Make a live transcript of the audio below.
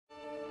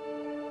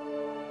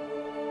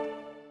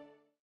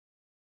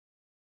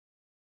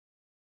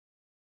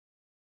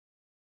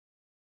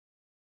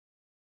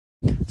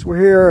So we're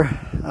here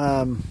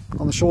on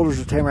the shoulders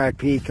of Tamarack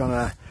Peak on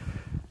a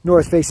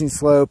north-facing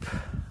slope.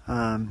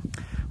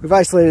 We've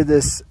isolated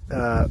this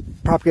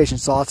propagation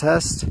saw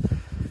test,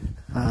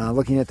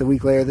 looking at the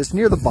weak layer that's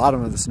near the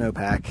bottom of the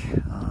snowpack.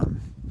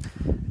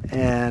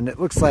 And it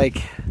looks like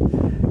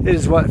it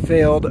is what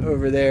failed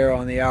over there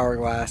on the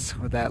hourglass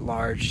with that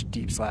large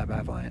deep slab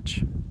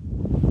avalanche.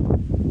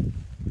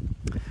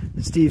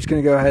 Steve's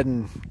going to go ahead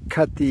and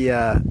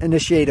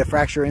initiate a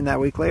fracture in that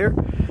weak layer,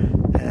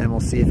 and we'll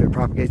see if it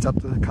propagates up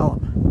the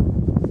column.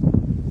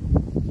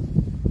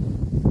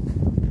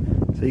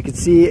 So you can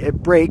see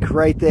it break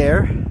right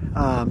there,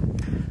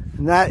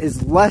 and that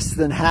is less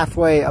than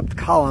halfway up the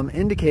column,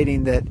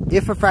 indicating that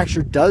if a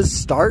fracture does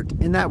start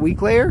in that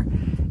weak layer,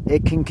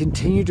 it can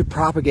continue to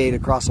propagate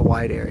across a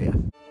wide area.